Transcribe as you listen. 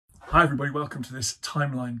Hi everybody, welcome to this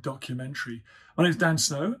Timeline documentary. My name is Dan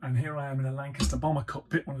Snow and here I am in a Lancaster bomber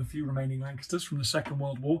cockpit, one of the few remaining Lancasters from the Second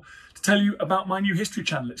World War, to tell you about my new history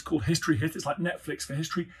channel. It's called History Hit. It's like Netflix for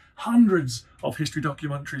history. Hundreds of history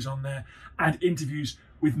documentaries on there and interviews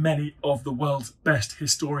with many of the world's best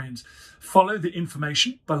historians. Follow the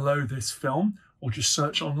information below this film or just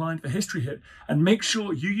search online for History Hit and make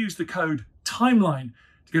sure you use the code TIMELINE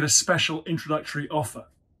to get a special introductory offer.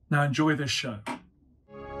 Now enjoy this show.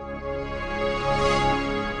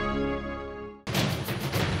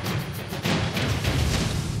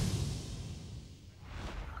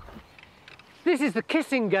 This is the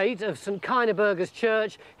kissing gate of St Kyneburgha's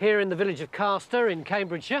church here in the village of Castor in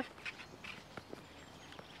Cambridgeshire.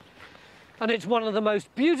 And it's one of the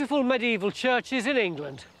most beautiful medieval churches in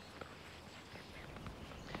England.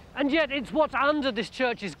 And yet it's what's under this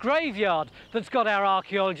church's graveyard that's got our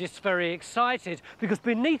archaeologists very excited, because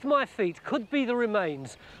beneath my feet could be the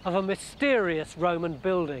remains of a mysterious Roman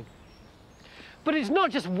building. But it's not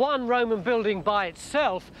just one Roman building by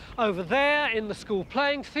itself. Over there in the school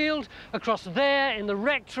playing field, across there in the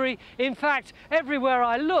rectory. In fact, everywhere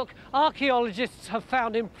I look, archaeologists have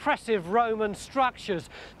found impressive Roman structures.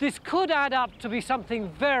 This could add up to be something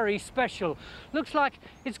very special. Looks like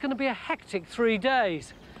it's going to be a hectic 3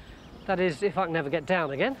 days. That is, if I can ever get down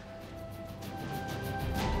again.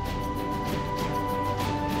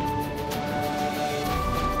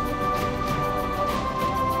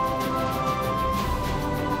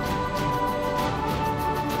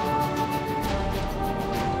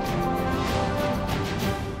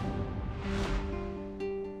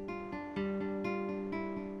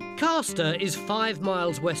 Castor is 5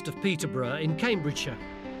 miles west of Peterborough in Cambridgeshire.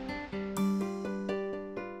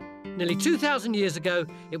 Nearly 2,000 years ago,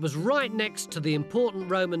 it was right next to the important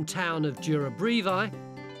Roman town of Dura Brevi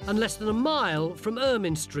and less than a mile from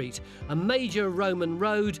Ermine Street, a major Roman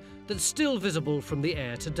road that's still visible from the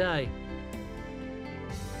air today.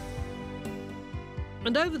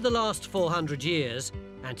 And over the last 400 years,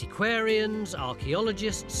 antiquarians,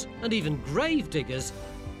 archaeologists and even grave diggers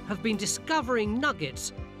have been discovering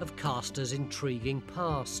nuggets of Castor's intriguing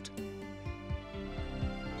past.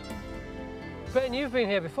 Ben, you've been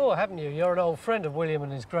here before, haven't you? You're an old friend of William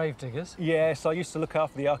and his gravediggers. Yes, I used to look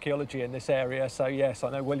after the archaeology in this area, so yes, I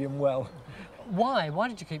know William well. Why? Why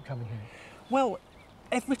did you keep coming here? Well,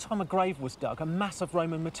 every time a grave was dug, a mass of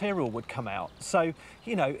Roman material would come out. So,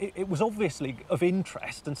 you know, it was obviously of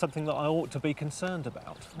interest and something that I ought to be concerned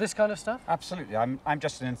about. This kind of stuff? Absolutely. I'm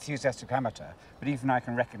just an enthusiastic amateur, but even I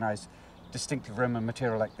can recognise distinctive Roman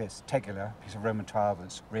material like this. Tegular, piece of Roman tile with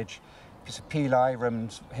its ridge, piece of pili, Roman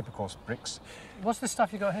hypocaust bricks. What's the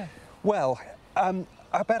stuff you got here? Well,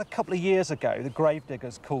 about a couple of years ago, the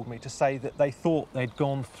gravediggers called me to say that they thought they'd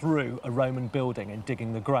gone through a Roman building in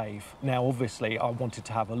digging the grave. Now, obviously, I wanted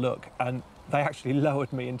to have a look, and they actually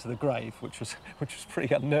lowered me into the grave, which was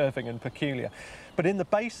pretty unnerving and peculiar. But in the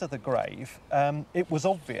base of the grave, it was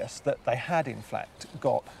obvious that they had, in fact,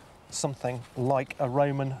 got something like a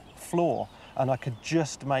Roman floor, and I could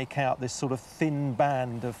just make out this sort of thin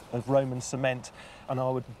band of Roman cement, and I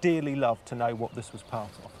would dearly love to know what this was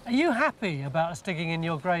part of. Are you happy about us digging in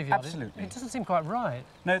your graveyard? Absolutely. It doesn't seem quite right.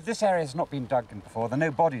 No, this area has not been dug in before. There are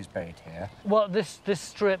no bodies buried here. Well, this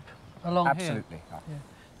strip along here? Absolutely. Yeah.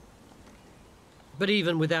 But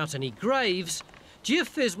even without any graves,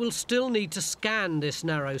 Geophys will still need to scan this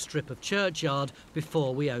narrow strip of churchyard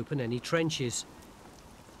before we open any trenches.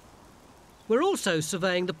 We're also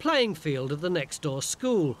surveying the playing field of the next door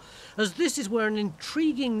school, as this is where an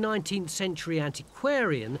intriguing 19th century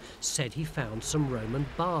antiquarian said he found some Roman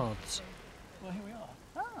baths. Well, here we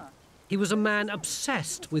are. He was a man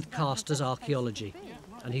obsessed with Castor's archaeology,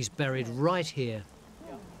 and he's buried right here.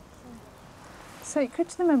 Sacred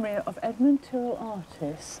to the memory of Edmund Tyrrell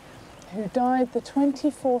Artis, who died the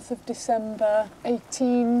 24th of December, it's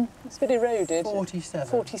a bit eroded.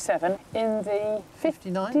 47, in the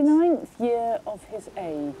 59th year of his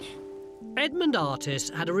age. Edmund Artis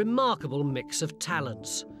had a remarkable mix of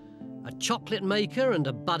talents. A chocolate maker and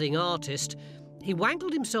a budding artist, he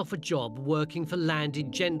wangled himself a job working for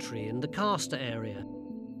landed gentry in the Castor area.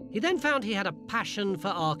 He then found he had a passion for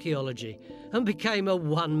archaeology and became a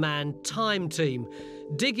one-man time team,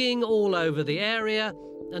 digging all over the area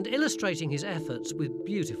and illustrating his efforts with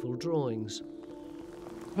beautiful drawings.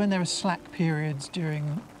 When there are slack periods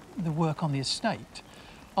during the work on the estate,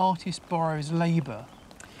 Artis borrows labour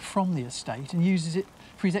from the estate and uses it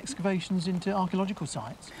for his excavations into archaeological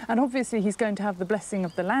sites. And obviously he's going to have the blessing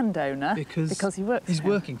of the landowner because he works he's for him.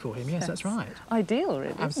 working for him, yes, that's right. Ideal,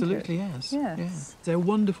 really. Absolutely, yes. Yes. Yeah. There are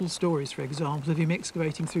wonderful stories, for example, of him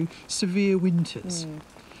excavating through severe winters.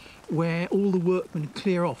 where all the workmen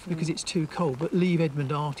clear off because it's too cold, but leave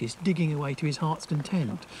Edmund Artist digging away to his heart's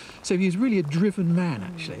content. So he was really a driven man,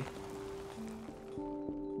 actually.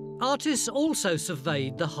 Artists also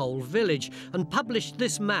surveyed the whole village and published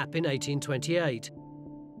this map in 1828.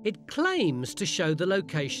 It claims to show the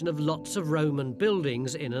location of lots of Roman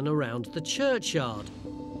buildings in and around the churchyard.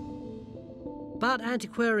 But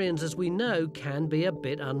antiquarians, as we know, can be a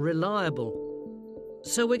bit unreliable.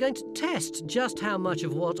 So we're going to test just how much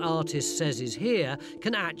of what Artist says is here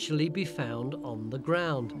can actually be found on the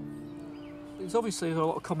ground. There's obviously a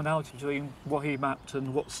lot of commonality between what he mapped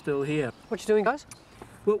and what's still here. What you doing, guys?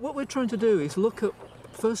 Well, what we're trying to do is look at,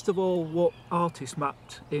 first of all, what Artist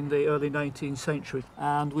mapped in the early 19th century,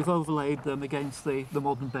 and we've overlaid them against the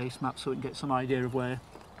modern base map so we can get some idea of where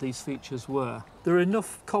these features were. There are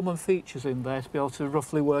enough common features in there to be able to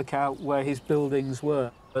roughly work out where his buildings were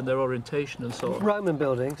and their orientation and so on. Roman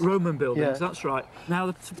buildings. Roman buildings, Yeah. that's right. Now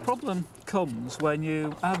the problem comes when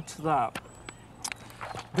you add to that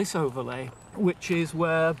this overlay, which is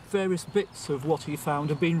where various bits of what he found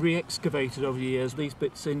have been re-excavated over the years, these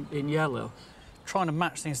bits in yellow. Trying to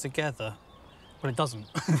match things together, well, it doesn't.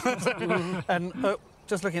 And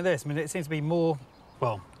just looking at this, I mean, it seems to be more,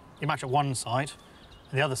 well, you match up one side,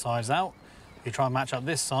 and the other side's out. You try and match up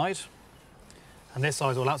this side, and this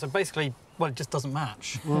side's all out. So basically, well, it just doesn't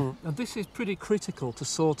match. And this is pretty critical to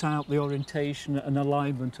sort out the orientation and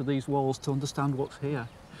alignment of these walls to understand what's here.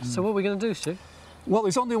 So what are we going to do, Stu? Well,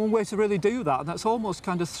 there's only one way to really do that, and that's almost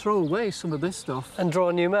kind of throw away some of this stuff. And draw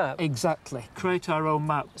a new map? Exactly. Create our own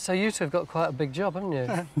map. So you two have got quite a big job, haven't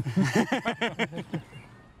you?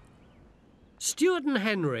 Stuart and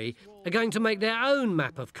Henry are going to make their own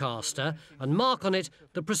map of Castor and mark on it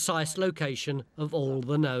the precise location of all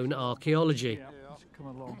the known archaeology.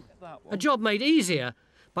 A job made easier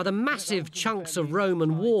by the massive chunks of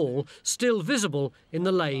Roman wall still visible in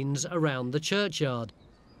the lanes around the churchyard.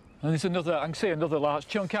 And there's another, I can see another large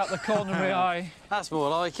chunk out the corner of my eye. That's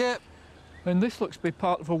more like it. And this looks to be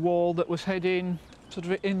part of a wall that was heading sort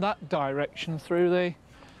of in that direction through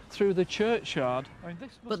the churchyard. I mean,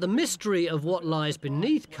 But the mystery of what lies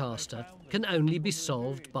beneath Castor can only be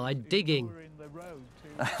solved by digging.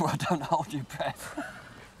 Well, don't hold your breath.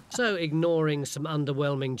 So, ignoring some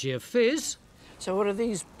underwhelming geophys, So what are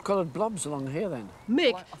these coloured blobs along here then?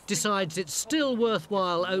 Mick decides it's still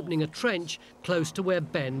worthwhile opening a trench close to where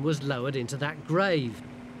Ben was lowered into that grave.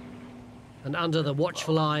 And under the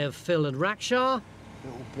watchful eye of Phil and Raksha,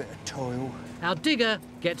 Little bit of toil. our digger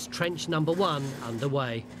gets trench number 1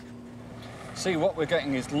 underway. See, what we're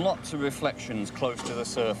getting is lots of reflections close to the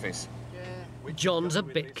surface. John's a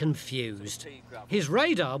bit confused. His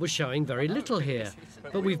radar was showing very little here,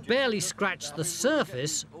 but we've barely scratched the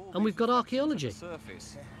surface and we've got archaeology. But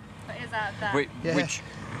is that that? Which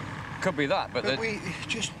could be that, but we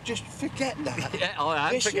just forget that. yeah,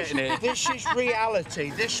 I am forgetting it. This is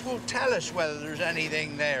reality. This will tell us whether there's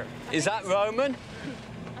anything there. Is that Roman?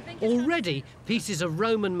 Already, pieces of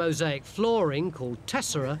Roman mosaic flooring called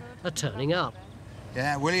tessera are turning up.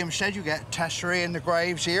 Yeah, William said you get tesserae in the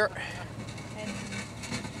graves here.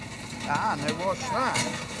 Ah, now what's that?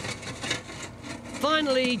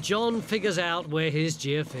 Finally, John figures out where his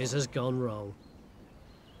geophys has gone wrong.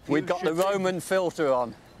 We've got the Roman filter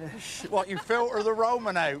on. What, you filter the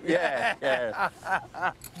Roman out? Yeah, yeah.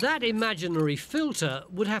 That imaginary filter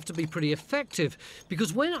would have to be pretty effective,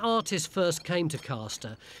 because when Artist first came to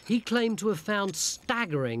Castor, he claimed to have found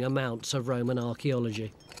staggering amounts of Roman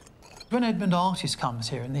archaeology. When Edmund Artist comes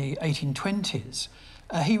here in the 1820s,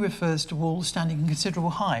 he refers to walls standing in considerable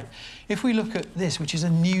height. If we look at this, which is a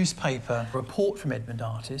newspaper report from Edmund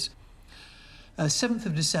Artist, 7th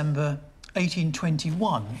of December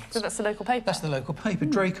 1821. So that's the local paper? That's the local paper,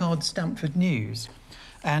 Draycard Stamford News.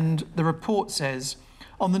 And the report says,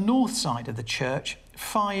 on the north side of the church,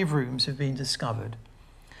 5 rooms have been discovered,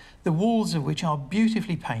 the walls of which are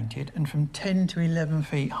beautifully painted and from 10 to 11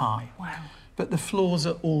 feet high. Wow. But the floors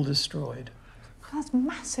are all destroyed. That's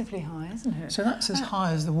massively high, isn't it? So that's as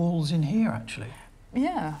high as the walls in here, actually.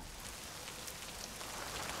 Yeah.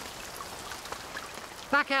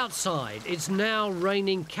 Back outside, it's now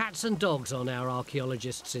raining cats and dogs on our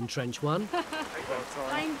archaeologists in Trench 1.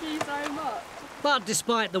 Thank you so much. But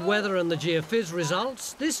despite the weather and the geophys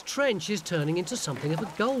results, this trench is turning into something of a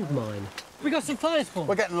gold mine. We got some finds, Paul.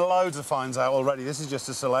 We're getting loads of finds out already. This is just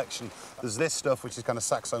a selection. There's this stuff, which is kind of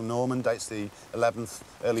Saxo-Norman, dates the 11th,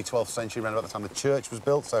 early 12th century, around about the time the church was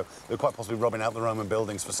built, so they're quite possibly robbing out the Roman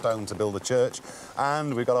buildings for stone to build the church.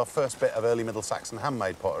 And we've got our first bit of early Middle Saxon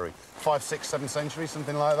handmade pottery. 5th, 6th, 7th century,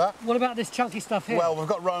 something like that. What about this chunky stuff here? Well, we've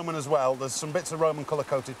got Roman as well. There's some bits of Roman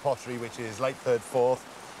colour-coated pottery, which is late 3rd, 4th.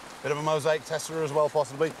 Bit of a mosaic tessera as well,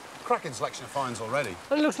 possibly. Cracking selection of finds already.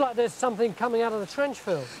 And it looks like there's something coming out of the trench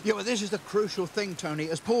fill. Yeah, well, this is the crucial thing, Tony.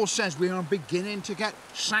 As Paul says, we are beginning to get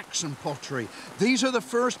Saxon pottery. These are the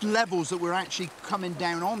first levels that we're actually coming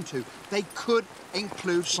down onto. They could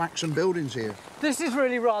include Saxon buildings here. This is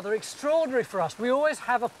really rather extraordinary for us. We always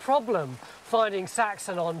have a problem finding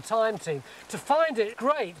Saxon on Time Team. To find it,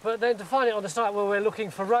 great, but then to find it on the site where we're looking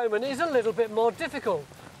for Roman is a little bit more difficult.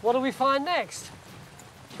 What do we find next?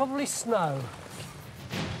 Probably snow.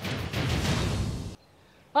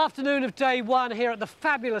 Afternoon of day one here at the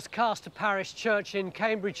fabulous Castor Parish Church in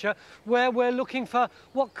Cambridgeshire, where we're looking for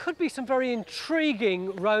what could be some very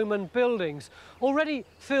intriguing Roman buildings. Already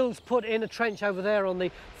Phil's put in a trench over there on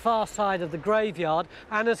the far side of the graveyard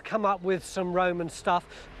and has come up with some Roman stuff.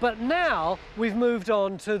 But now we've moved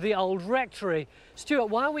on to the old rectory. Stuart,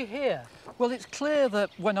 why are we here? Well, it's clear that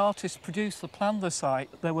when artists produced the plan of the site,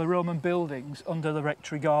 there were Roman buildings under the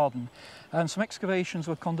rectory garden. And some excavations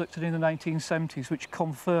were conducted in the 1970s which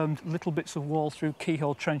confirmed little bits of wall through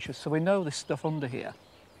keyhole trenches, so we know there's stuff under here.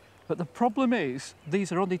 But the problem is,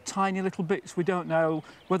 these are only tiny little bits. We don't know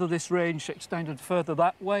whether this range extended further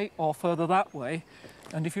that way or further that way.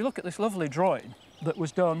 And if you look at this lovely drawing that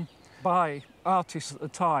was done by artists at the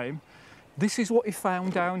time, this is what he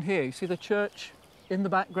found down here. You see the church in the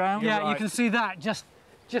background? Yeah, you can see that just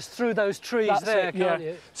through those trees there, can't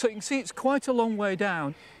you? So you can see it's quite a long way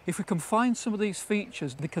down. If we can find some of these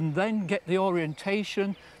features, we can then get the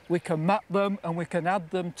orientation, we can map them, and we can add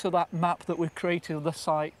them to that map that we've created of the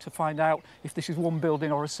site to find out if this is one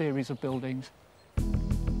building or a series of buildings.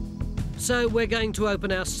 So we're going to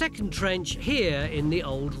open our second trench here in the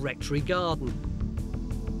old rectory garden.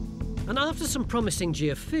 And after some promising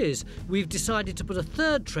geophys, we've decided to put a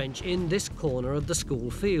third trench in this corner of the school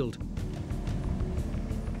field.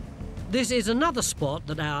 This is another spot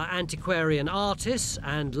that our antiquarian artists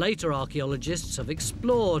and later archaeologists have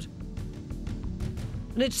explored.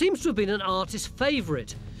 And it seems to have been an artist's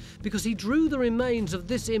favourite, because he drew the remains of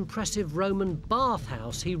this impressive Roman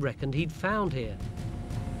bathhouse he reckoned he'd found here.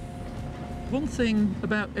 One thing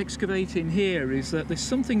about excavating here is that there's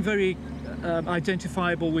something very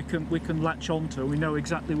identifiable we can latch onto. We know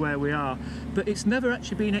exactly where we are, but it's never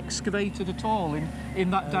actually been excavated at all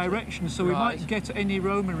in that direction, so we might get any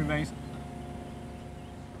Roman remains.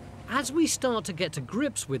 As we start to get to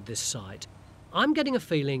grips with this site, I'm getting a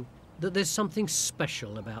feeling that there's something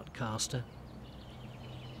special about Castor.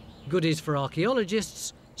 Goodies for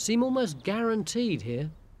archaeologists seem almost guaranteed here.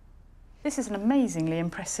 This is an amazingly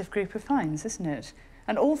impressive group of finds, isn't it?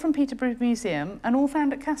 And all from Peterborough Museum and all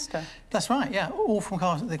found at Castor. That's right, yeah, all from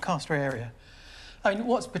the Castor area. I mean,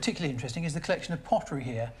 what's particularly interesting is the collection of pottery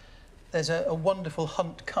here. There's a wonderful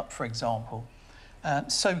Hunt cup, for example.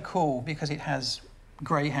 So cool because it has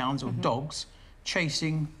greyhounds or dogs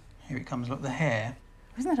chasing, here it comes, look, the hare.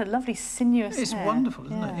 Isn't that a lovely sinuous It's hair? wonderful,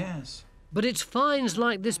 isn't it? Yes. But it's finds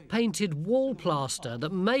like this painted wall plaster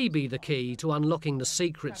that may be the key to unlocking the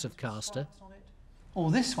secrets of Castor. Or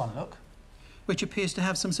this one, look, which appears to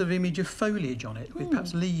have some sort of image of foliage on it, with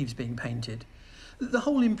perhaps leaves being painted. The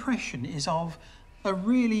whole impression is of a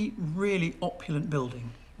really, really opulent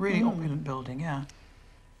building. Really opulent building, yeah.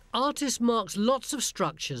 Artist marks lots of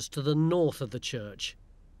structures to the north of the church.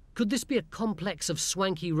 Could this be a complex of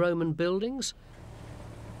swanky Roman buildings?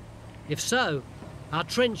 If so, our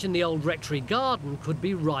trench in the old rectory garden could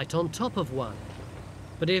be right on top of one.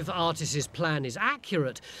 But if Artist's plan is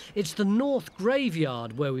accurate, it's the north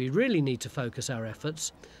graveyard where we really need to focus our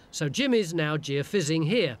efforts. So Jim is now geophysics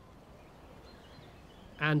here.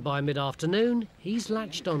 And by mid-afternoon, he's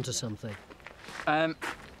latched onto something.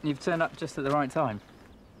 You've turned up just at the right time.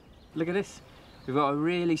 Look at this. We've got a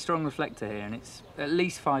really strong reflector here, and it's at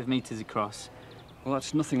least 5 metres across. Well,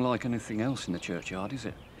 that's nothing like anything else in the churchyard, is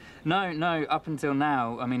it? No, up until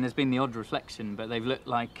now, I mean, there's been the odd reflection, but they've looked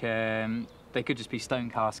like they could just be stone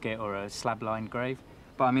casket or a slab-lined grave.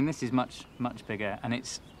 But, I mean, this is much, much bigger, and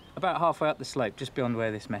it's about halfway up the slope, just beyond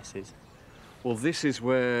where this mess is. Well, this is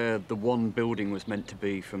where the one building was meant to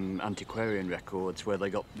be from antiquarian records, where they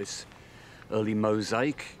got this early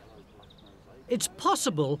mosaic. It's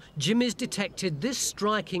possible Jimmy's detected this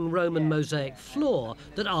striking Roman mosaic floor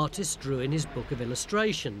that Artist drew in his book of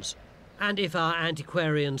illustrations. And if our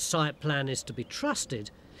antiquarian site plan is to be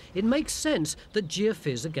trusted, it makes sense that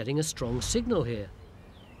geophys are getting a strong signal here.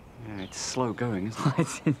 Yeah, it's slow going,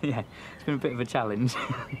 isn't it? Yeah, it's been a bit of a challenge.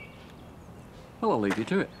 Well, I'll leave you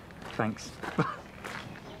to it. Thanks.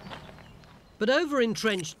 But over in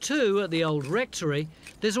Trench 2 at the old rectory,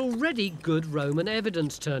 there's already good Roman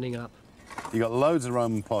evidence turning up. You've got loads of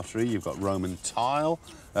Roman pottery, you've got Roman tile,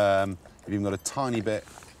 you've even got a tiny bit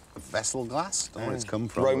vessel glass. Don't know where it's come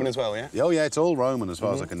from. Roman as well, yeah? Oh, yeah, it's all Roman as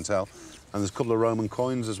far as I can tell. And there's a couple of Roman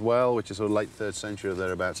coins as well, which is sort of late 3rd century or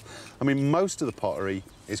thereabouts. I mean, most of the pottery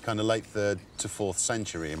is kind of late 3rd to 4th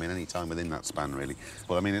century. I mean, any time within that span, really.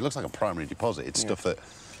 But, I mean, it looks like a primary deposit. It's stuff that,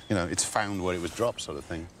 you know, it's found where it was dropped sort of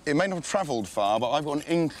thing. It may not have travelled far, but I've got an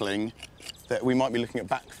inkling that we might be looking at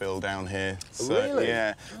backfill down here. So, really?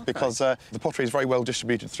 Yeah, because the pottery is very well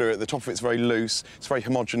distributed through it. The top of it's very loose. It's very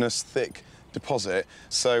homogeneous, thick deposit.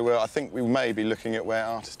 So I think we may be looking at where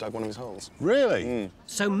artists dug one of his holes. Really?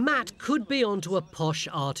 So Matt could be onto a posh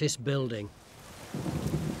artist building.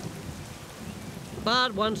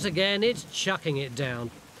 But once again, it's chucking it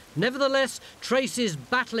down. Nevertheless, Trace is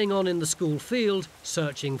battling on in the school field,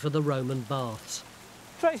 searching for the Roman baths.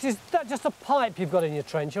 Trace, is that just a pipe you've got in your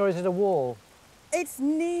trench, or is it a wall? It's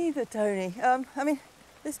neither, Tony. I mean,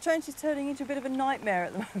 this trench is turning into a bit of a nightmare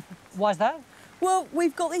at the moment. Why's that? Well,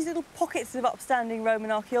 we've got these little pockets of upstanding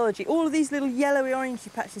Roman archaeology. All of these little yellowy,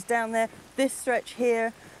 orangey patches down there, this stretch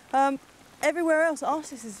here. Everywhere else,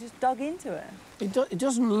 artists has just dug into it. It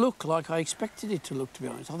doesn't look like I expected it to look, to be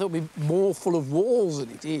honest. I thought it would be more full of walls than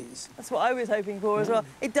it is. That's what I was hoping for as well.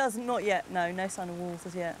 It doesn't, not yet, no sign of walls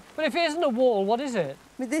as yet. But if it isn't a wall, what is it?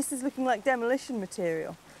 I mean, this is looking like demolition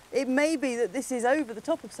material. It may be that this is over the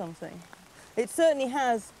top of something. It certainly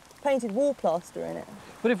has painted wall plaster in it.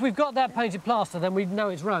 But if we've got that painted plaster, then we know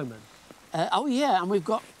it's Roman. Oh, yeah, and we've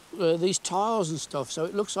got these tiles and stuff, so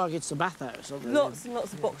it looks like it's the bathhouse. Lots and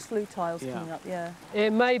lots of box flue tiles coming up, yeah.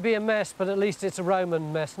 It may be a mess, but at least it's a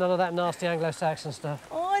Roman mess, none of that nasty Anglo-Saxon stuff.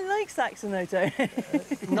 Oh, I like Saxon though, Tony.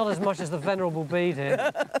 Not as much as the venerable Bede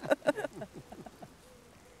here.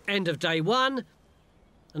 End of day one,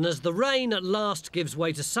 and as the rain at last gives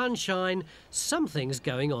way to sunshine, something's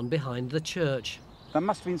going on behind the church. There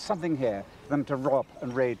must have been something here for them to rob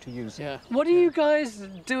and raid to use. Yeah. What are you guys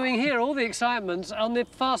doing here? All the excitement's on the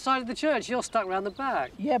far side of the church. You're stuck round the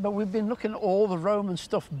back. Yeah, but we've been looking at all the Roman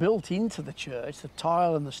stuff built into the church, the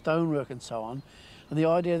tile and the stonework and so on, and the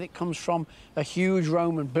idea that it comes from a huge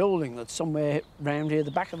Roman building that's somewhere round here at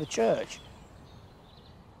the back of the church.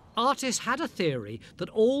 Artists had a theory that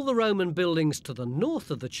all the Roman buildings to the north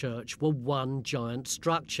of the church were one giant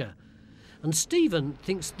structure. And Stephen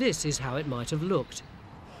thinks this is how it might have looked.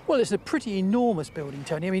 Well, it's a pretty enormous building,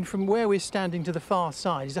 Tony. I mean, from where we're standing to the far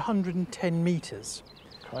side is 110 metres.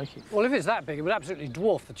 Crikey. Well, if it's that big, it would absolutely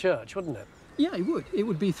dwarf the church, wouldn't it? Yeah, it would. It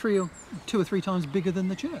would be 2 or 3 times bigger than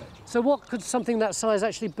the church. So what could something that size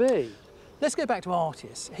actually be? Let's go back to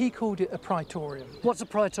Artis. He called it a praetorium. What's a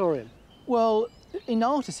praetorium? Well, in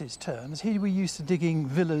Artis's terms, he was used to digging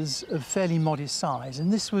villas of fairly modest size,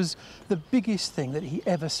 and this was the biggest thing that he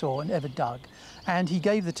ever saw and ever dug. And he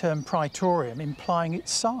gave the term praetorium, implying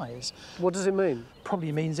its size. What does it mean?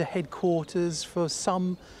 Probably means a headquarters for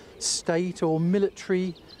some state or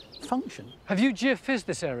military function. Have you geophysicked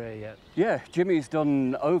this area yet? Yeah, Jimmy's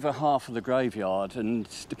done over half of the graveyard, and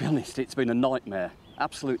to be honest, it's been a nightmare.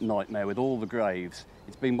 Absolute nightmare with all the graves.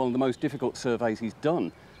 It's been one of the most difficult surveys he's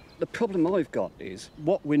done. The problem I've got is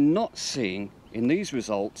what we're not seeing in these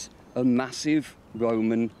results are massive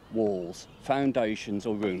Roman walls, foundations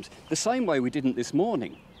or rooms, the same way we didn't this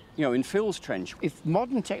morning, you know, in Phil's trench. If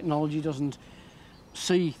modern technology doesn't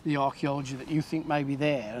see the archaeology that you think may be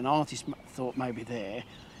there, an artist thought may be there,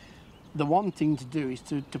 the one thing to do is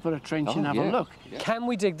to put a trench and have a look. Yeah. Can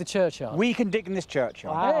we dig the churchyard? We can dig in this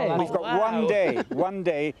churchyard. Wow. We've got one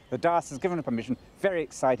day. The diocese has given us permission. Very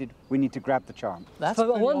excited. We need to grab the charm. That's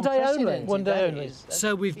one day only. One day only.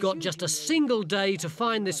 So we've got just a single day to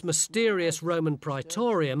find this mysterious Roman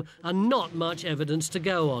praetorium and not much evidence to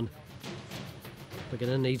go on. We're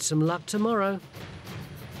going to need some luck tomorrow.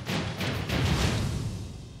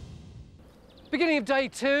 Beginning of day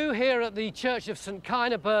 2 here at the Church of St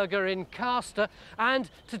Kyneburgha in Castor, and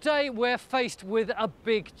today we're faced with a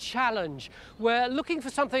big challenge. We're looking for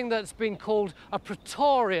something that's been called a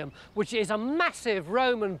praetorium, which is a massive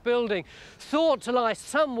Roman building thought to lie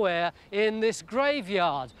somewhere in this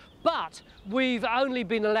graveyard. But we've only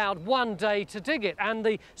been allowed one day to dig it, and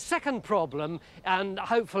the second problem, and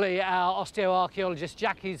hopefully our osteoarchaeologist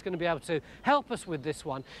Jackie's going to be able to help us with this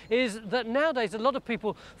one, is that nowadays a lot of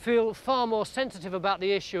people feel far more sensitive about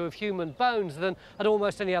the issue of human bones than at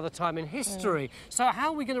almost any other time in history. So how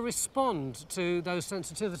are we going to respond to those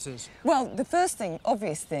sensitivities? Well, the first thing,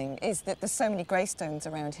 obvious thing, is that there's so many gravestones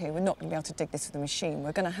around here, we're not going to be able to dig this with a machine.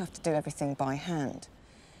 We're going to have to do everything by hand.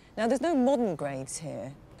 Now, there's no modern graves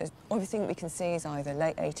here. Everything we can see is either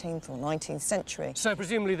late 18th or 19th century. So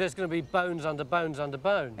presumably there's going to be bones under bones under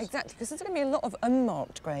bones. Exactly, because there's going to be a lot of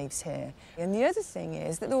unmarked graves here. And the other thing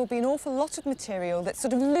is that there will be an awful lot of material that's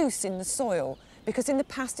sort of loose in the soil. because in the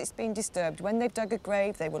past it's been disturbed. When they've dug a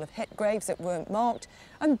grave, they will have hit graves that weren't marked,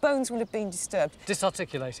 and bones will have been disturbed.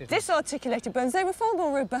 Disarticulated. Disarticulated bones. They were far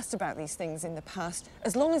more robust about these things in the past,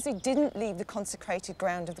 as long as they didn't leave the consecrated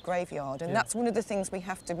ground of the graveyard. And that's one of the things we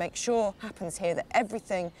have to make sure happens here, that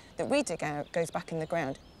everything that we dig out goes back in the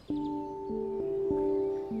ground.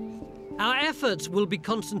 Our efforts will be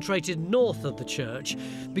concentrated north of the church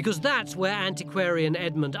because that's where antiquarian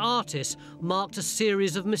Edmund Artis marked a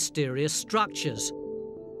series of mysterious structures.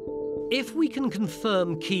 If we can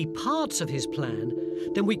confirm key parts of his plan,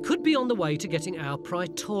 then we could be on the way to getting our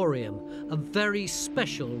praetorium, a very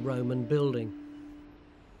special Roman building.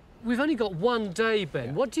 We've only got one day,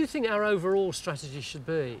 Ben. What do you think our overall strategy should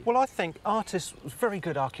be? Well, I think Artis was a very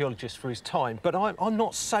good archaeologist for his time, but I'm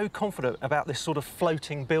not so confident about this sort of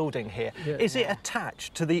floating building here. Yeah. Is it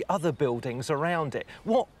attached to the other buildings around it?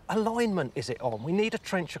 What alignment is it on? We need a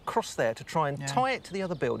trench across there to try and tie it to the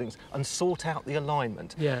other buildings and sort out the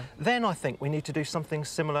alignment. Yeah. Then I think we need to do something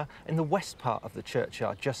similar in the west part of the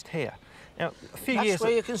churchyard, just here. Now, a few That's years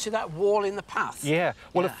where you can see that wall in the path. Yeah,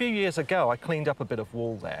 well, Yeah. a few years ago I cleaned up a bit of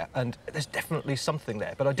wall there, and there's definitely something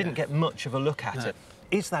there, but I didn't get much of a look at it.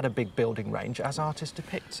 Is that a big building range as Artis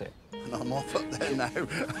depicts it? And I'm off up there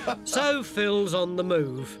now. So Phil's on the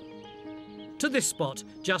move to this spot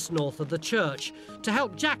just north of the church to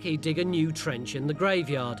help Jackie dig a new trench in the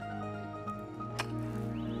graveyard.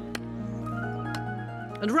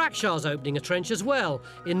 And Rakshaw's opening a trench as well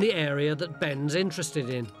in the area that Ben's interested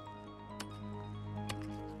in.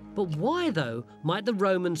 But why, though, might the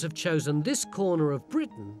Romans have chosen this corner of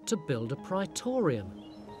Britain to build a praetorium?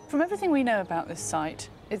 From everything we know about this site,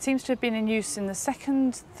 it seems to have been in use in the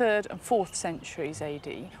 2nd, 3rd and 4th centuries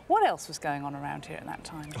AD. What else was going on around here at that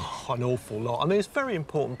time? Oh, an awful lot. I mean, it's a very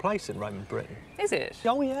important place in Roman Britain. Is it?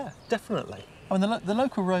 Oh, yeah, definitely. I mean, the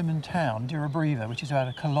local Roman town, Durobriva, which is about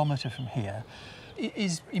a kilometre from here,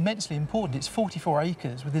 is immensely important. It's 44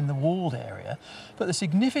 acres within the walled area, but the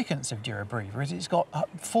significance of Durobriva is it's got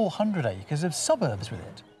 400 acres of suburbs with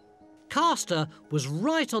it. Castor was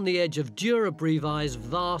right on the edge of Durobrivae's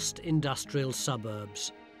vast industrial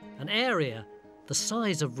suburbs, an area the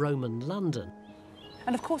size of Roman London.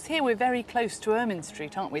 And of course here we're very close to Ermine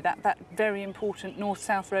Street, aren't we? That very important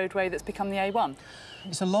north-south roadway that's become the A1.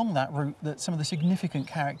 It's along that route that some of the significant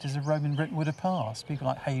characters of Roman Britain would have passed, people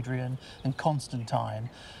like Hadrian and Constantine.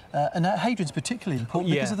 And Hadrian's particularly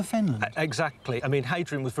important because of the fenland. Exactly. I mean,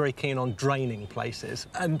 Hadrian was very keen on draining places,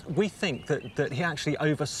 and we think that he actually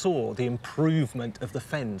oversaw the improvement of the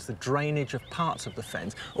fens, the drainage of parts of the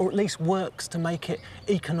fens, or at least works to make it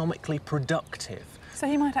economically productive. So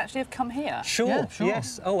he might actually have come here? Sure, Yeah, sure.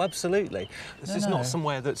 Yes, oh, absolutely. This is No. not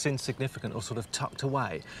somewhere that's insignificant or sort of tucked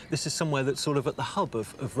away. This is somewhere that's sort of at the hub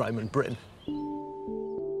of Roman Britain.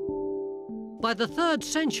 By the 3rd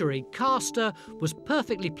century, Castor was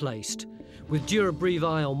perfectly placed, with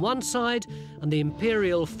Durobrivae on one side and the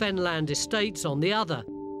imperial Fenland estates on the other.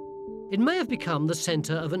 It may have become the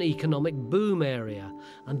centre of an economic boom area,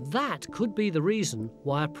 and that could be the reason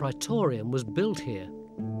why a praetorium was built here.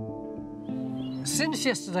 Since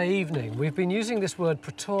yesterday evening, we've been using this word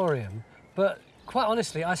praetorium, but quite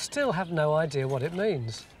honestly, I still have no idea what it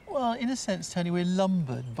means. Well, in a sense, Tony, we're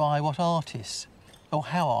lumbered by what Artis, or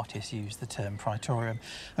how Artis used the term praetorium.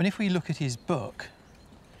 And if we look at his book,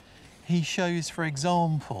 he shows, for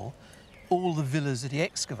example, all the villas that he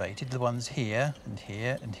excavated, the ones here and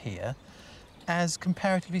here and here, as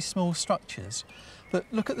comparatively small structures. But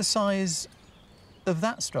look at the size of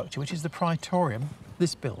that structure, which is the praetorium,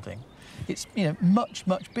 this building. It's, you know, much,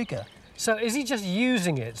 much bigger. So is he just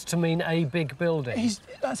using it to mean a big building?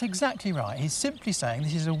 That's exactly right. He's simply saying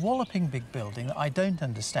this is a walloping big building that I don't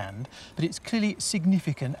understand, but it's clearly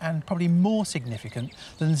significant and probably more significant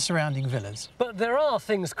than the surrounding villas. But there are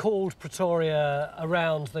things called praetoria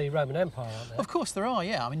around the Roman Empire, aren't there? Of course there are,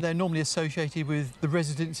 yeah. I mean, they're normally associated with the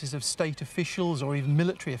residences of state officials or even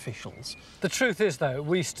military officials. The truth is, though,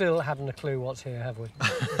 we still haven't a clue what's here, have we?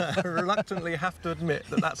 Reluctantly have to admit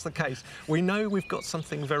that that's the case. We know we've got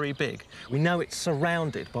something very big. We know it's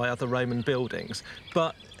surrounded by other Roman buildings,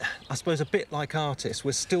 but I suppose a bit like Artis,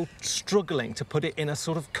 we're still struggling to put it in a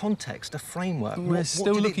sort of context, a framework. We're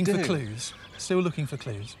still looking for clues. Still looking for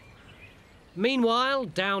clues. Meanwhile,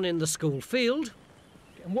 down in the school field...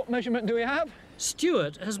 And what measurement do we have?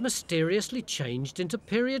 Stuart has mysteriously changed into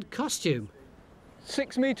period costume.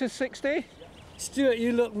 6 metres 60. Stuart,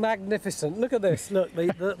 you look magnificent. Look at this. Look,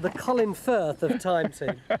 the Colin Firth of Time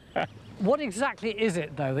Team. What exactly is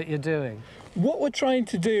it, though, that you're doing? What we're trying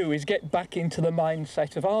to do is get back into the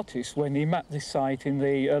mindset of artists when he mapped this site in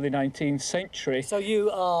the early 19th century. So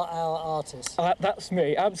you are our artist? That's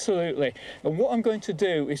me, absolutely. And what I'm going to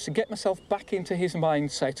do is to get myself back into his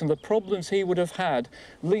mindset and the problems he would have had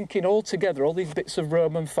linking all together, all these bits of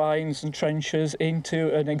Roman finds and trenches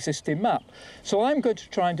into an existing map. So I'm going to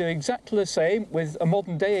try and do exactly the same with a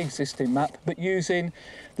modern day existing map, but using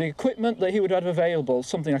the equipment that he would have available,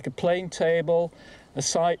 something like a plane table, a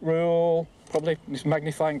sight rule, probably this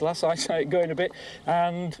magnifying glass eyesight going a bit,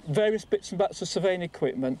 and various bits and bats of surveying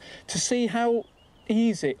equipment to see how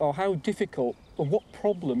easy or how difficult or what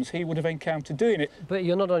problems he would have encountered doing it. But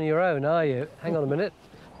you're not on your own, are you? Hang on a minute.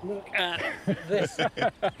 Look at this.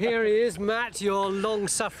 Here he is, Matt, your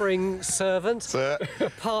long-suffering servant. Sir. A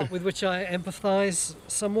part with which I empathise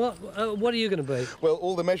somewhat. What are you going to be? Well,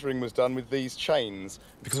 all the measuring was done with these chains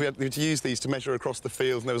because we had to use these to measure across the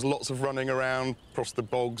fields, and there was lots of running around across the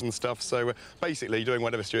bogs and stuff. So basically, doing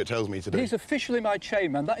whatever Stuart tells me to do. He's officially my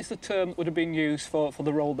chainman. That is the term that would have been used for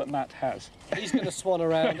the role that Matt has. He's going to swan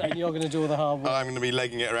around, and you're going to do all the hard work. I'm going to be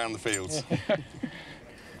legging it around the fields.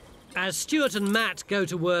 As Stuart and Matt go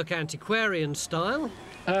to work antiquarian style...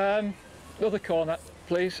 Other corner,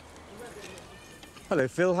 please. Hello,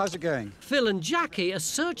 Phil. How's it going? Phil and Jackie are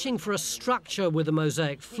searching for a structure with a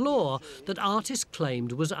mosaic floor that artists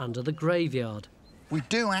claimed was under the graveyard. We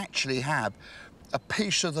do actually have a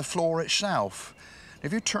piece of the floor itself.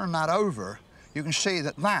 If you turn that over, you can see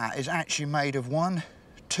that that is actually made of 1,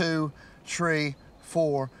 2, 3,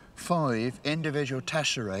 4, 5 individual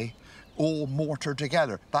tesserae, all mortared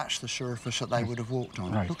together. That's the surface that they would have walked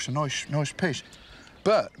on. Right. It looks a nice piece.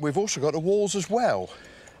 But we've also got the walls as well,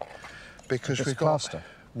 because we've got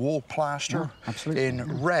wall plaster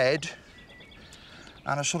in red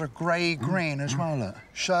and a sort of grey-green as well. Look.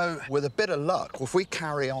 So, with a bit of luck, if we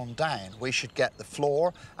carry on down, we should get the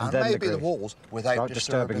floor and maybe the walls without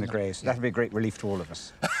disturbing the graves. That'd be a great relief to all of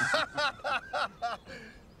us.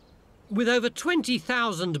 With over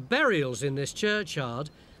 20,000 burials in this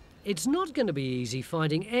churchyard, it's not going to be easy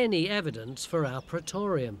finding any evidence for our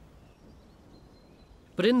praetorium.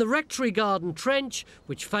 But in the rectory garden trench,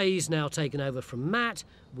 which Faye's now taken over from Matt,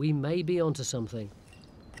 we may be onto something.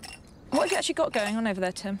 What have you actually got going on over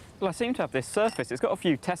there, Tim? Well, I seem to have this surface. It's got a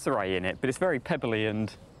few tesserae in it, but it's very pebbly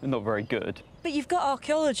and not very good. But you've got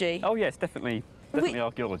archaeology. Oh, yes, definitely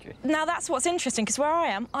archaeology. Now that's what's interesting, because where I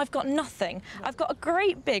am, I've got nothing. I've got a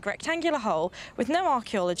great big rectangular hole with no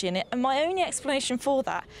archaeology in it, and my only explanation for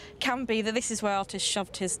that can be that this is where artist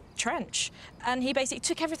shoved his trench, and he basically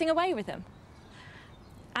took everything away with him.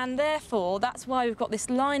 And therefore, that's why we've got this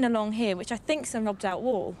line along here, which I think is a rubbed out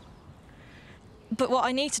wall. But what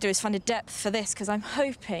I need to do is find a depth for this, because I'm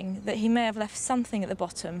hoping that he may have left something at the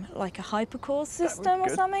bottom, like a hypercore system or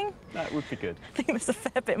something. That would be good. I think there's a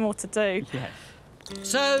fair bit more to do. Yes.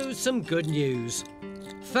 So, some good news.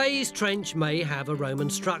 Faye's trench may have a Roman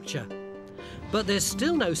structure, but there's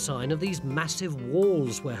still no sign of these massive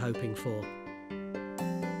walls we're hoping for.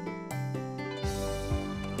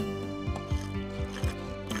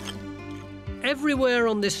 Everywhere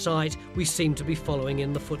on this site, we seem to be following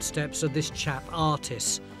in the footsteps of this chap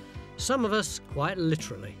artist. Some of us quite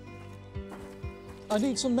literally. I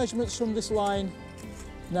need some measurements from this line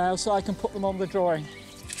now so I can put them on the drawing.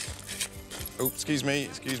 Oh, excuse me,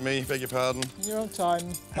 beg your pardon. You're on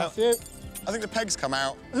time, Matthew. I think the peg's come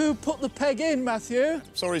out. Who put the peg in, Matthew?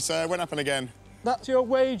 Sorry, sir, won't happen again. That's your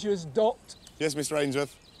wages, Dot. Yes, Mr.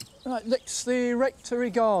 Ainsworth. Right, next the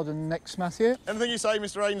rectory garden next, Matthew. Anything you say,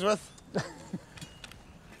 Mr. Ainsworth?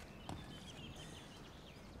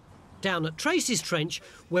 Down at Tracy's trench,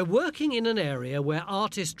 we're working in an area where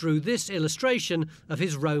artists drew this illustration of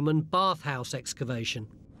his Roman bathhouse excavation.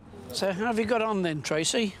 So how have you got on then,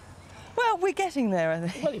 Tracy? Well, we're getting there, I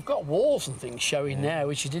think. Well, you've got walls and things showing now,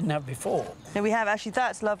 which you didn't have before. No, we have. Actually,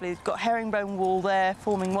 that's lovely. It's got herringbone wall there,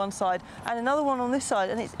 forming one side, and another one on this side,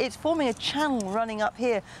 and it's forming a channel running up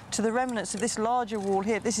here to the remnants of this larger wall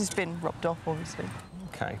here. This has been robbed off, obviously.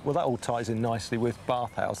 OK, well, that all ties in nicely with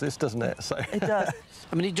bathhouses, doesn't it? So it does.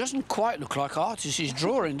 I mean, it doesn't quite look like artist's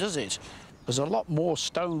drawing, does it? There's a lot more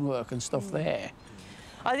stonework and stuff there.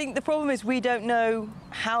 I think the problem is we don't know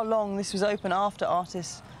how long this was open after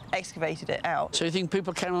artists excavated it out. So you think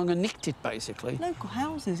people came along and nicked it, basically? Local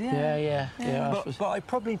houses, yeah. Yeah. But it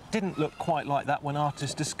probably didn't look quite like that when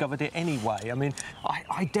artists discovered it anyway. I mean,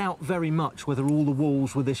 I doubt very much whether all the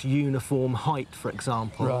walls were this uniform height, for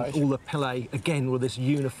example. Right. All the pillars, again, were this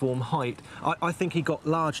uniform height. I think he got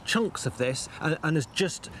large chunks of this and has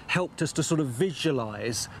just helped us to sort of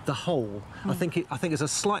visualise the whole. I think there's a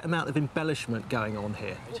slight amount of embellishment going on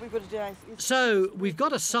here. What we've got to do is... So, we've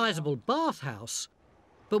got a sizable bathhouse,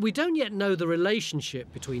 but we don't yet know the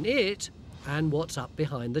relationship between it and what's up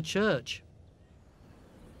behind the church.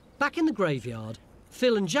 Back in the graveyard,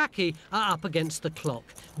 Phil and Jackie are up against the clock,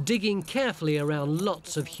 digging carefully around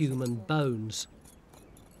lots of human bones.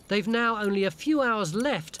 They've now only a few hours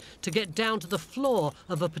left to get down to the floor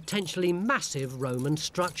of a potentially massive Roman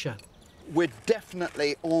structure. We're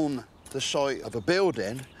definitely on the site of a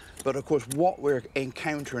building, but of course what we're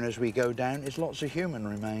encountering as we go down is lots of human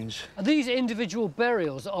remains. Are these individual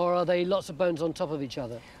burials, or are they lots of bones on top of each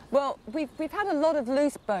other? Well, we've had a lot of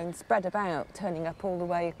loose bones spread about, turning up all the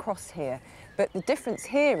way across here. But the difference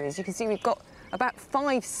here is, you can see we've got about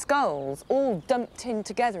 5 skulls all dumped in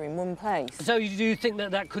together in one place. So do you think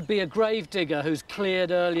that that could be a grave digger who's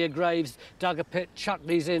cleared earlier graves, dug a pit, chucked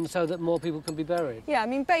these in so that more people can be buried? Yeah, I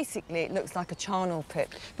mean, basically it looks like a charnel pit.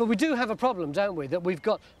 But we do have a problem, don't we, that we've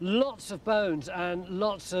got lots of bones and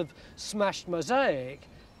lots of smashed mosaic,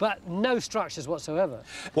 but no structures whatsoever.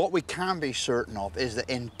 What we can be certain of is that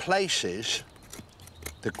in places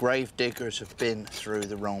the grave diggers have been through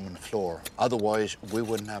the Roman floor. Otherwise, we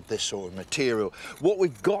wouldn't have this sort of material. What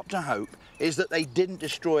we've got to hope is that they didn't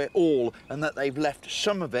destroy it all and that they've left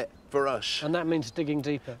some of it for us. And that means digging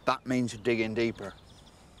deeper? That means digging deeper.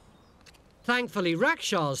 Thankfully,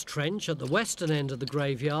 Rakshaw's trench at the western end of the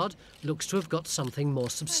graveyard looks to have got something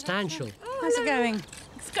more substantial. How's it going?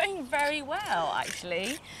 It's going very well,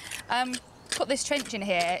 actually. Put this trench in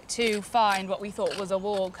here to find what we thought was a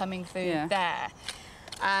wall coming through there.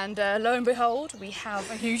 And lo and behold, we have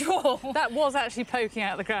a huge wall. That was actually poking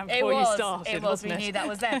out the ground before you started, It was. wasn't We it? knew that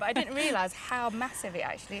was there, but I didn't realise how massive it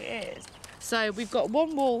actually is. So we've got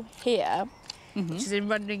one wall here, which is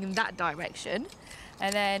running in that direction.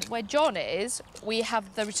 And then where John is, we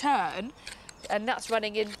have the return, and that's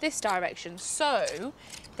running in this direction. So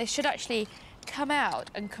they should actually come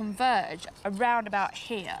out and converge around about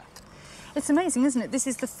here. It's amazing, isn't it? This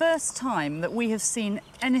is the first time that we have seen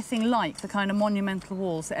anything like the kind of monumental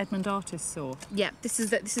walls that Edmund Artis saw. Yeah, this is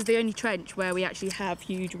the only trench where we actually have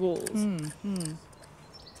huge walls. And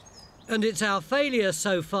it's our failure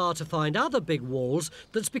so far to find other big walls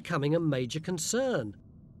that's becoming a major concern.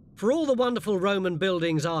 For all the wonderful Roman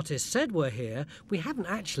buildings artists said were here, we haven't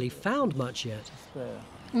actually found much yet.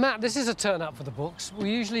 Matt, this is a turn-up for the books. We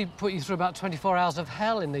usually put you through about 24 hours of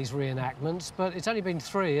hell in these reenactments, but it's only been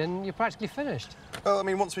 3 and you're practically finished. Well, I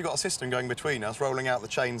mean, once we got a system going between us, rolling out the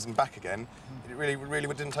chains and back again, it really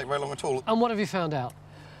didn't take very long at all. And what have you found out?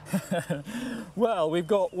 Well, we've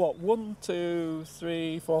got, what, 1, 2,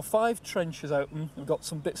 3, 4, 5 trenches open. We've got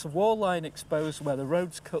some bits of wall line exposed where the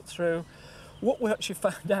road's cut through. What we actually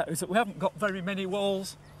found out is that we haven't got very many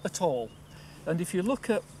walls at all. And if you look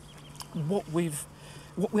at what we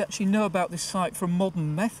actually know about this site from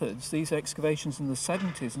modern methods, these excavations in the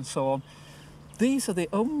 70s and so on, these are the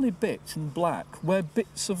only bits in black where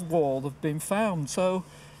bits of wall have been found. So,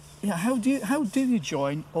 yeah, how do you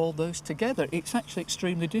join all those together? It's actually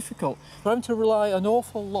extremely difficult. We're having to rely an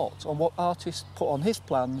awful lot on what artists put on his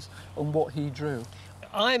plans and what he drew.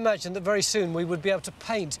 I imagine that very soon we would be able to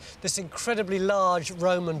paint this incredibly large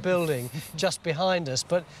Roman building just behind us,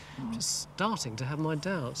 but I'm just starting to have my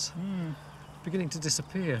doubts. Beginning to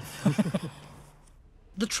disappear.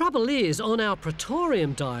 The trouble is, on our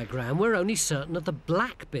Praetorium diagram, we're only certain of the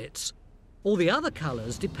black bits. All the other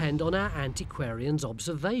colours depend on our antiquarian's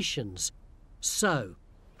observations. So,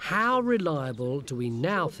 how reliable do we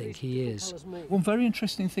now think he is? One very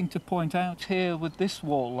interesting thing to point out here with this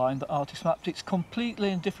wall line that artist mapped, it's completely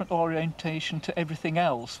in different orientation to everything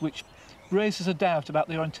else, which raises a doubt about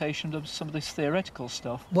the orientation of some of this theoretical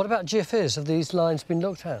stuff. What about geophys? Have these lines been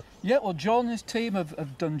looked at? Yeah, well, John and his team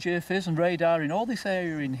have done geophys and radar in all this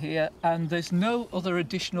area in here, and there's no other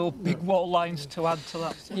additional big wall lines to add to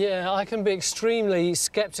that. Yeah, I can be extremely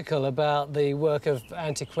sceptical about the work of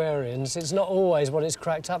antiquarians. It's not always what it's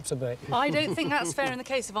cracked up to be. I don't think that's fair in the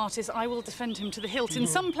case of Artis. I will defend him to the hilt in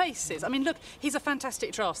some places. I mean, look, he's a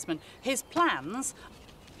fantastic draftsman. His plans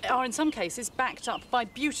are in some cases backed up by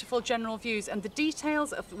beautiful general views, and the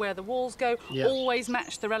details of where the walls go always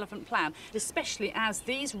match the relevant plan, especially as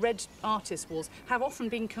these red artist walls have often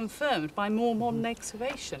been confirmed by more modern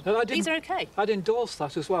excavation. These are okay. I'd endorse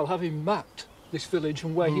that as well, having mapped this village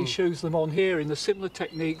and where he shows them on here in the similar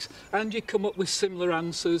techniques, and you come up with similar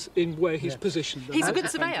answers in where he's positioned them. He's a good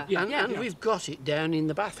surveyor. And we've got it down in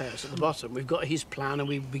the bathhouse at the bottom. We've got his plan and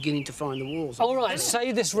we're beginning to find the walls. All right,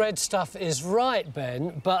 say this red stuff is right,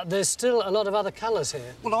 Ben, but there's still a lot of other colours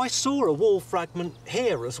here. Well, I saw a wall fragment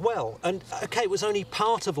here as well, and, OK, it was only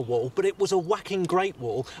part of a wall, but it was a whacking great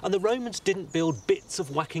wall, and the Romans didn't build bits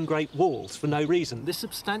of whacking great walls for no reason. This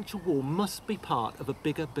substantial wall must be part of a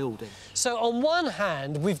bigger building. So on On one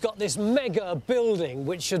hand, we've got this mega building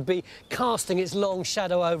which should be casting its long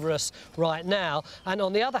shadow over us right now, and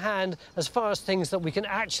on the other hand, as far as things that we can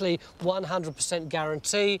actually 100%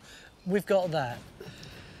 guarantee, we've got that.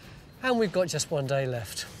 And we've got just one day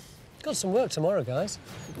left. Got some work tomorrow, guys.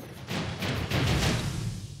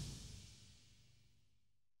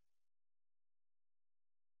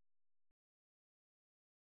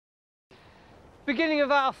 Beginning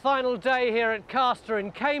of our final day here at Castor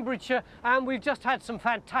in Cambridgeshire, and we've just had some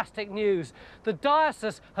fantastic news. The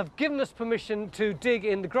diocese have given us permission to dig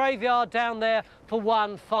in the graveyard down there for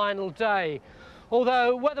one final day.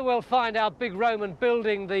 Although whether we'll find our big Roman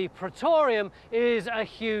building, the Praetorium, is a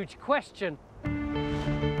huge question.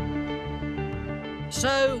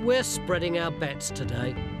 So we're spreading our bets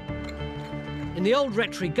today. In the old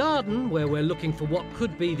rectory garden, where we're looking for what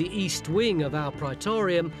could be the east wing of our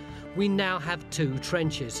Praetorium, we now have 2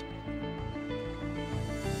 trenches.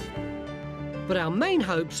 But our main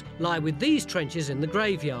hopes lie with these trenches in the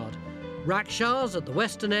graveyard, Rakshars at the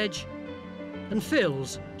western edge and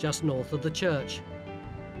Phil's just north of the church.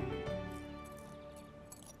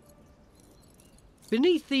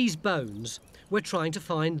 Beneath these bones, we're trying to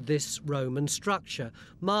find this Roman structure,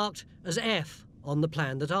 marked as F on the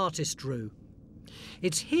plan that artist drew.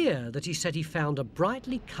 It's here that he said he found a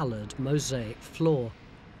brightly coloured mosaic floor.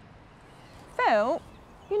 Phil,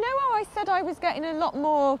 you know how I said I was getting a lot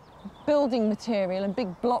more building material and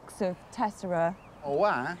big blocks of tessera? Oh,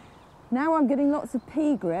 why? Now I'm getting lots of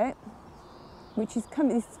pea grit, which is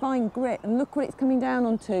coming, this fine grit, and look what it's coming down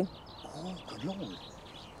onto. Oh, good Lord.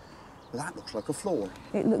 Well, that looks like a floor.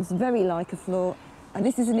 It looks very like a floor. And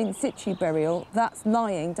this is an in situ burial. That's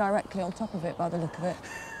lying directly on top of it by the look of it.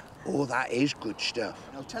 Oh, that is good stuff.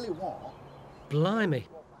 I'll tell you what. Blimey.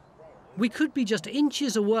 We could be just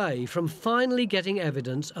inches away from finally getting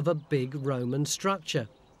evidence of a big Roman structure.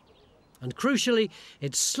 And crucially,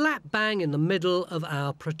 it's slap bang in the middle of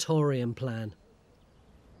our Praetorium plan.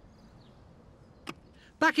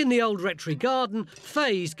 Back in the old rectory garden,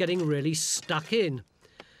 Faye's getting really stuck in.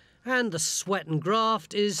 And the sweat and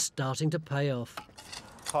graft is starting to pay off.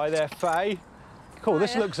 Hi there, Faye. Cool,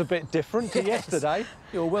 this looks a bit different to yesterday.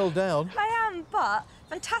 You're well down. I am, but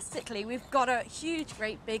fantastically, we've got a huge,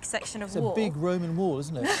 great big section of wall. It's a big Roman wall,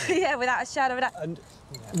 isn't it? Yeah, without a shadow of a doubt. And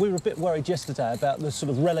we were a bit worried yesterday about the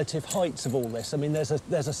sort of relative heights of all this. I mean, there's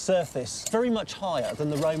a surface very much higher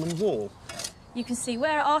than the Roman wall. You can see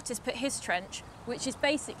where our artist put his trench, which is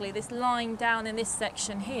basically this line down in this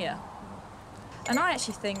section here. And I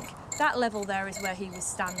actually think that level there is where he was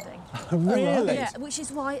standing. Really? Yeah, which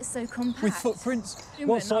is why it's so compact. With footprints?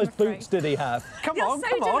 What size boots did he have? You're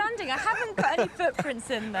so demanding. I haven't got any footprints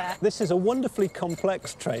in there. This is a wonderfully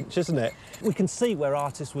complex trench, isn't it? We can see where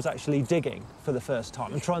artist was actually digging for the first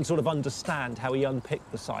time and try and sort of understand how he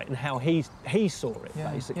unpicked the site and how he saw it,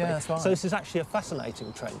 basically. Yeah, that's right. So this is actually a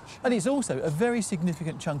fascinating trench. And it's also a very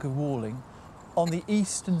significant chunk of walling on the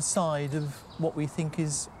eastern side of what we think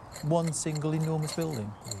is one single enormous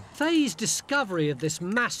building. Faye's discovery of this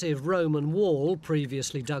massive Roman wall,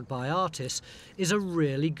 previously dug by artists, is a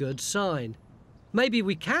really good sign. Maybe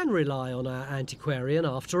we can rely on our antiquarian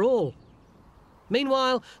after all.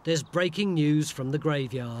 Meanwhile, there's breaking news from the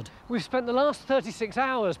graveyard. We've spent the last 36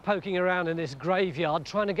 hours poking around in this graveyard,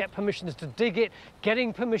 trying to get permissions to dig it,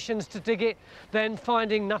 getting permissions to dig it, then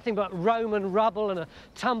finding nothing but Roman rubble and a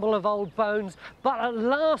tumble of old bones. But at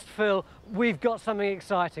last, Phil, we've got something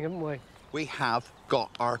exciting, haven't we? We have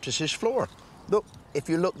got artist's floor. Look, if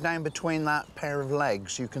you look down between that pair of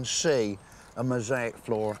legs, you can see a mosaic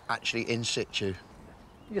floor actually in situ.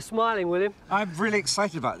 You're smiling, William. I'm really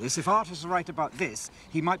excited about this. If artists are right about this,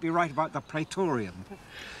 he might be right about the Praetorium.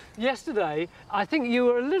 Yesterday, I think you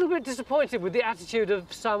were a little bit disappointed with the attitude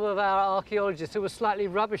of some of our archaeologists who were slightly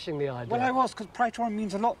rubbishing the idea. Well, I was, because Praetorium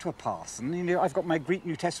means a lot to a parson. You know, I've got my Greek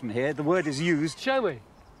New Testament here. The word is used. Show me.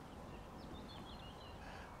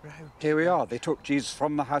 Here we are. They took Jesus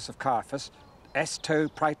from the house of Caiaphas, esto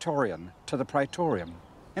Praetorian, to the Praetorium.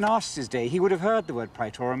 In Artist's day, he would have heard the word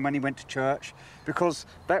Praetorium when he went to church, because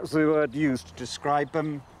that was the word used to describe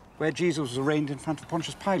where Jesus was arraigned in front of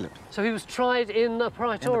Pontius Pilate. So he was tried in the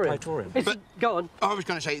Praetorium? In the Praetorium. But go on. I was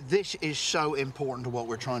going to say, this is so important to what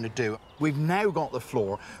we're trying to do. We've now got the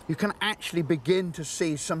floor. You can actually begin to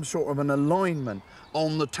see some sort of an alignment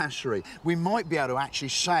on the tesserae. We might be able to actually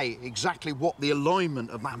say exactly what the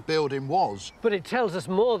alignment of that building was. But it tells us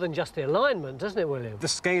more than just the alignment, doesn't it, William? The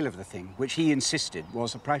scale of the thing, which he insisted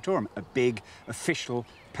was a Praetorium, a big, official,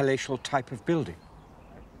 palatial type of building.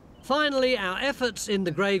 Finally, our efforts in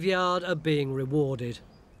the graveyard are being rewarded.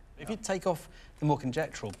 If you take off the more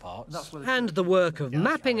conjectural parts... And the work of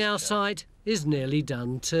mapping our site is nearly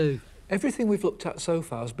done too. Everything we've looked at so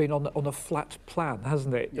far has been on a flat plan,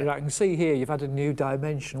 hasn't it? Yeah. I can see here you've had a new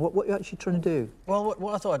dimension. What are you actually trying to do? Well,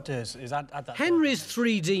 what I thought I'd do is add that... Henry's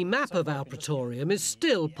 3D map of our praetorium is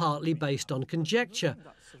still partly based on conjecture,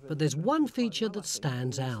 but there's one feature that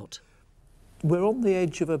stands out. We're on the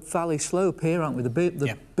edge of a valley slope here, aren't we?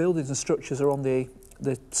 The buildings and structures are on the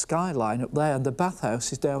skyline up there, and the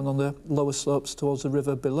bathhouse is down on the lower slopes towards the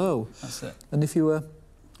river below. That's it. And if you were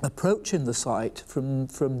approaching the site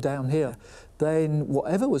from down here, then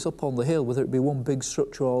whatever was up on the hill, whether it be one big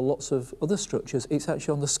structure or lots of other structures, it's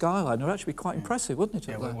actually on the skyline. It would actually be quite impressive, wouldn't it?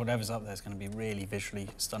 Yeah, whatever's up there is going to be really visually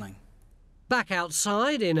stunning. Back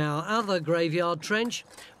outside in our other graveyard trench,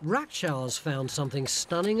 Rakshaw's found something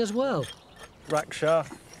stunning as well.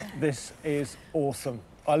 Raksha, this is awesome.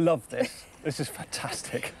 I love this. This is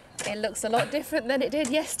fantastic. It looks a lot different than it did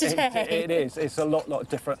yesterday. It is. It's a lot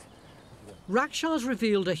different. Rakshaw's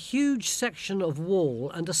revealed a huge section of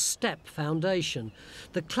wall and a step foundation.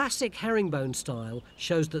 The classic herringbone style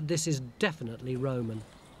shows that this is definitely Roman.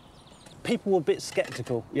 People were a bit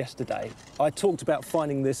sceptical yesterday. I talked about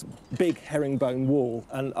finding this big herringbone wall,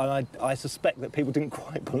 and I suspect that people didn't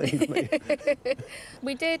quite believe me.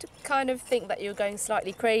 We did kind of think that you were going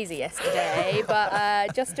slightly crazy yesterday,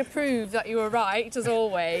 but just to prove that you were right, as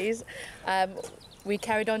always, we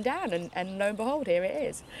carried on down, and lo and behold, here it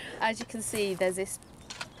is. As you can see, there's this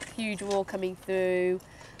huge wall coming through.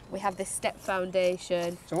 We have this step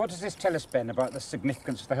foundation. So what does this tell us, Ben, about the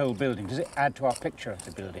significance of the whole building? Does it add to our picture of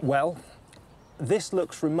the building? Well, this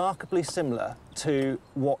looks remarkably similar to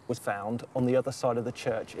what was found on the other side of the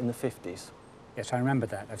church in the 50s. Yes, I remember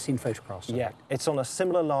that. I've seen photographs of it. It's on a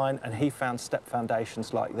similar line, and he found step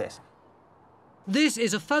foundations like this. This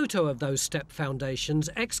is a photo of those step foundations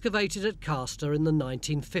excavated at Castor in the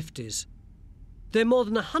 1950s. They're more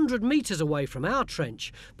than 100 metres away from our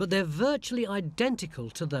trench, but they're virtually identical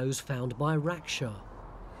to those found by Raksha.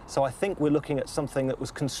 So I think we're looking at something that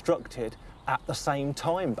was constructed at the same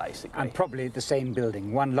time, basically. And probably the same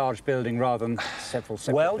building, one large building rather than several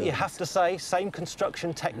separate buildings. You have to say, same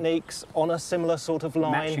construction techniques on a similar sort of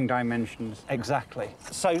line. Matching dimensions. Exactly.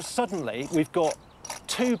 So suddenly we've got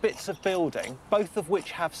two bits of building, both of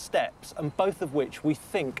which have steps and both of which we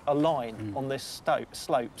think align on this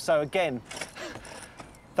slope. So again,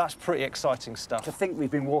 that's pretty exciting stuff. To think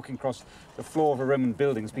we've been walking across the floor of a Roman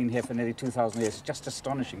building that's been here for nearly 2,000 years is just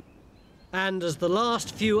astonishing. And as the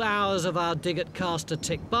last few hours of our dig at Castor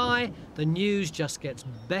tick by, the news just gets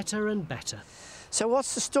better and better. So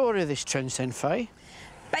what's the story of this trench then, Faye?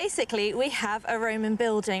 Basically, we have a Roman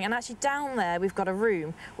building, and actually down there we've got a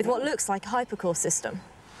room with what looks like a hypercore system.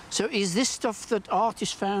 So is this stuff that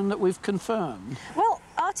artists found that we've confirmed? Well,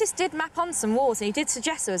 artists did map on some walls, and he did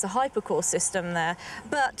suggest there was a hypercore system there,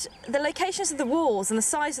 but the locations of the walls and the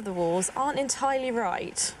size of the walls aren't entirely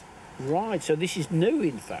right. Right, so this is new,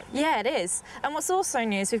 in fact. Yeah, it is. And what's also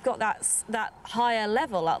new is we've got that higher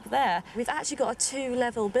level up there. We've actually got a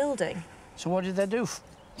two-level building. So what did they do?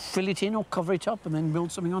 Fill it in or cover it up and then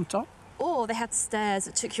build something on top? Or they had stairs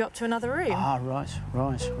that took you up to another room. Ah,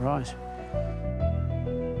 right.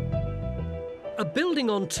 A building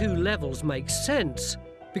on two levels makes sense,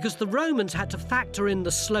 because the Romans had to factor in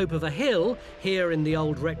the slope of a hill here in the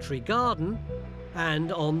old rectory garden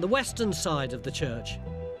and on the western side of the church.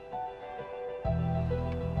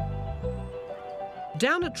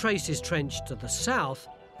 Down at Tracy's Trench to the south,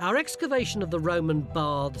 our excavation of the Roman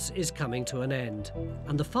baths is coming to an end,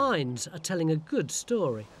 and the finds are telling a good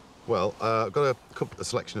story. Well, I've got a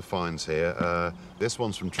selection of finds here. This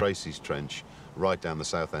one's from Tracy's Trench, right down the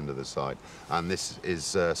south end of the site. And this is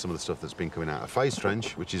some of the stuff that's been coming out of Faye's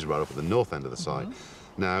Trench, which is right up at the north end of the site.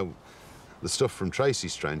 Now, the stuff from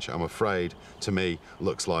Tracy's Trench, I'm afraid, to me,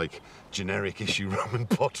 looks like generic issue Roman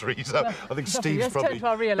pottery. So I think Steve's probably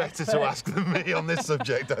better to ask than me on this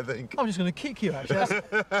subject, I think. I'm just going to kick you, actually.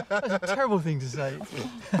 That's a terrible thing to say.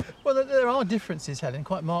 Well, there are differences, Helen,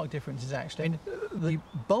 quite marked differences, actually. I mean, the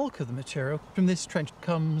bulk of the material from this trench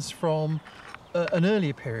comes from an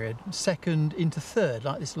earlier period, second into third,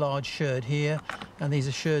 like this large sherd here, and these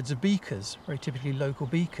are sherds of beakers, very typically local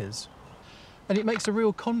beakers. And it makes a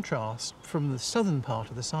real contrast from the southern part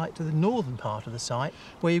of the site to the northern part of the site,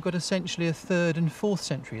 where you've got essentially a 3rd and 4th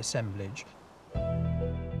century assemblage.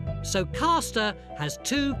 So Castor has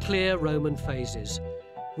two clear Roman phases,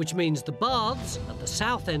 which means the baths at the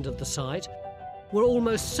south end of the site were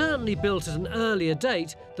almost certainly built at an earlier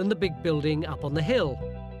date than the big building up on the hill,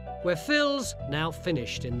 where Phil's now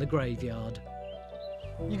finished in the graveyard.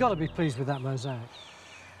 You've got to be pleased with that mosaic.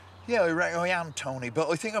 Yeah, I reckon I am, Tony, but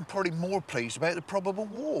I think I'm probably more pleased about the probable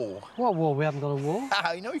wall. What wall? We haven't got a wall.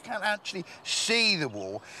 I know you can't actually see the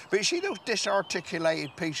wall, but you see those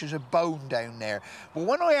disarticulated pieces of bone down there? Well,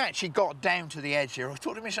 when I actually got down to the edge here, I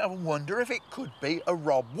thought to myself, I wonder if it could be a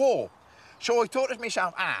rob wall. So I thought to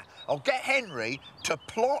myself, I'll get Henry to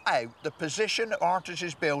plot out the position of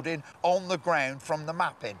Artis's building on the ground from the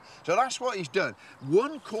mapping. So that's what he's done.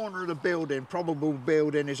 One corner of the building, probable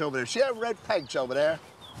building, is over there. See that red pegs over there?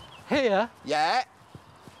 Here? Yeah.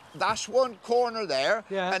 That's one corner there.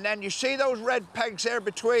 Yeah. And then you see those red pegs there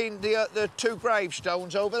between the two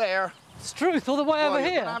gravestones over there? It's truth, all the way over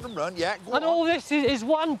here. Have them run, yeah. Go and on. all this is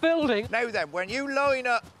one building. Now then, when you line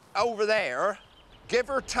up over there, give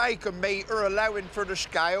or take a metre, allowing for the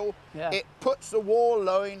scale, it puts the wall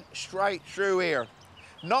line straight through here.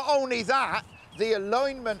 Not only that, the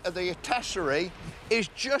alignment of the tesserae is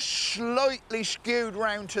just slightly skewed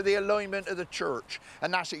round to the alignment of the church.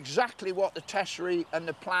 And that's exactly what the tesserae and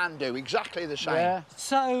the plan do, exactly the same. Yeah.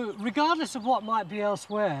 So, regardless of what might be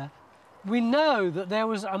elsewhere, we know that there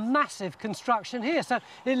was a massive construction here. So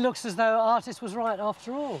it looks as though Artis was right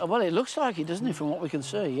after all. Well, it looks like it, doesn't it, from what we can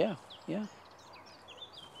see, yeah.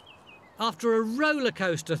 After a roller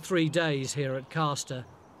coaster 3 days here at Castor,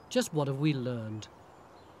 just what have we learned?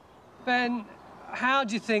 Ben, how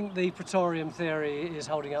do you think the Praetorium theory is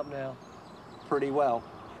holding up now? Pretty well.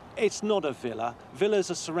 It's not a villa.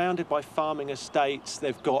 Villas are surrounded by farming estates.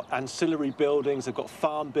 They've got ancillary buildings, they've got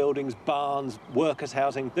farm buildings, barns, workers'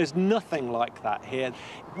 housing. There's nothing like that here.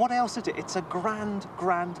 What else is it? It's a grand,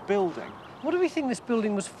 grand building. What do we think this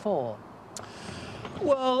building was for?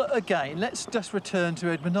 Well, again, let's just return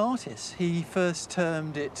to Edmund Artis. He first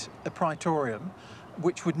termed it a praetorium,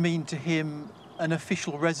 which would mean to him an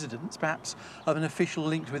official residence, perhaps of an official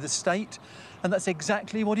link with the state, and that's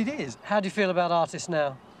exactly what it is. How do you feel about Artis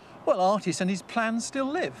now? Well, Artis and his plans still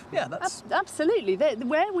live. Yeah, that's... Absolutely.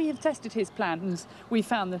 Where we have tested his plans, we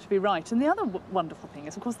found them to be right. And the other wonderful thing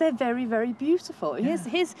is, of course, they're very, very beautiful. Yeah.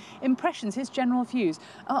 His impressions, his general views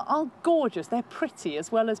are gorgeous. They're pretty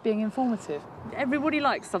as well as being informative. Everybody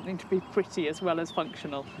likes something to be pretty as well as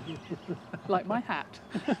functional. Like my hat.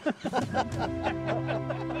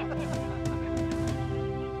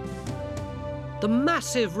 The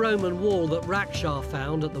massive Roman wall that Rakshar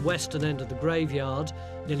found at the western end of the graveyard,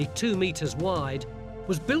 nearly 2 metres wide,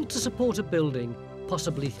 was built to support a building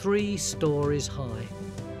possibly 3 stories high.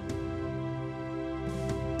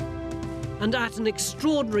 And at an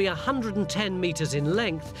extraordinary 110 metres in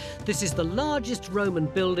length, this is the largest Roman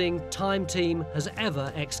building Time Team has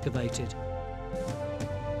ever excavated.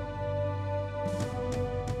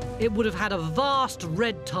 It would have had a vast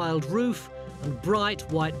red-tiled roof and bright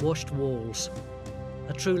whitewashed walls.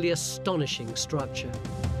 A truly astonishing structure.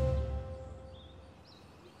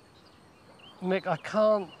 Mick, I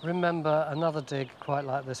can't remember another dig quite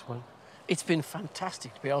like this one. It's been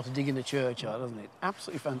fantastic to be able to dig in the churchyard, hasn't it?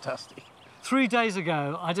 Absolutely fantastic. 3 days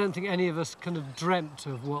ago, I don't think any of us could have dreamt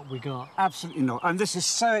of what we got. Absolutely not. And this is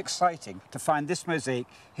so exciting to find this mosaic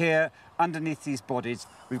here underneath these bodies.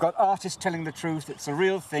 We've got artists telling the truth. It's a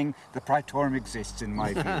real thing. The Praetorium exists, in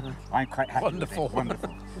my view. I'm quite happy with it.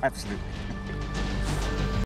 Wonderful. Absolutely.